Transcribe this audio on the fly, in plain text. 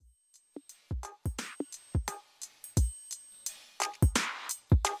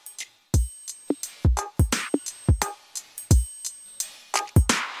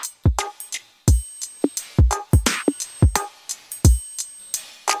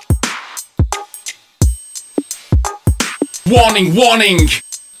Warning, warning,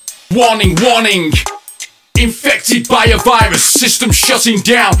 warning, warning. Infected by a virus, system shutting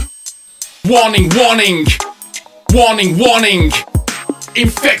down. Warning, warning, warning, warning.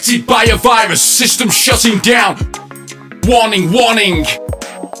 Infected by a virus, system shutting down. Warning, warning,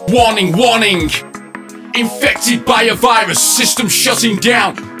 warning, warning. Infected by a virus, system shutting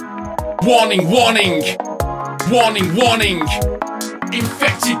down. Warning, warning, warning, warning.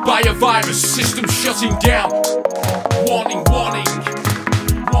 Infected by a virus, system shutting down. Warning, warning,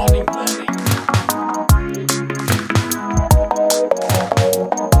 warning, warning.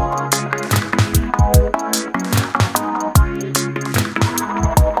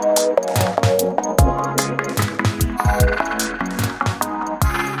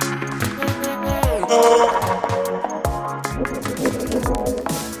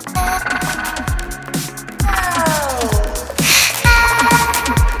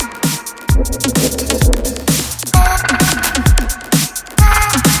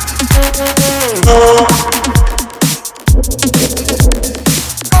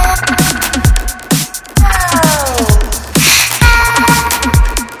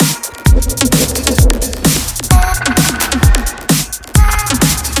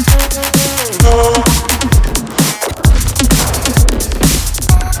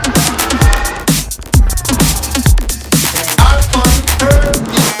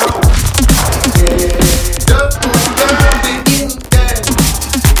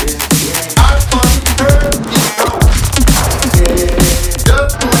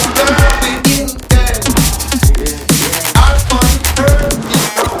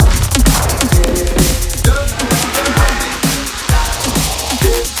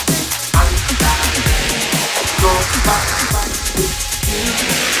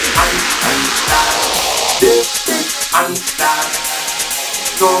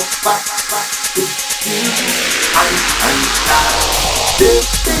 Go back to you and stop.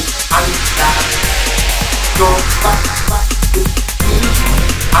 This is unstop. Go back to you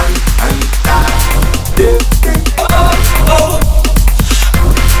and stop. This is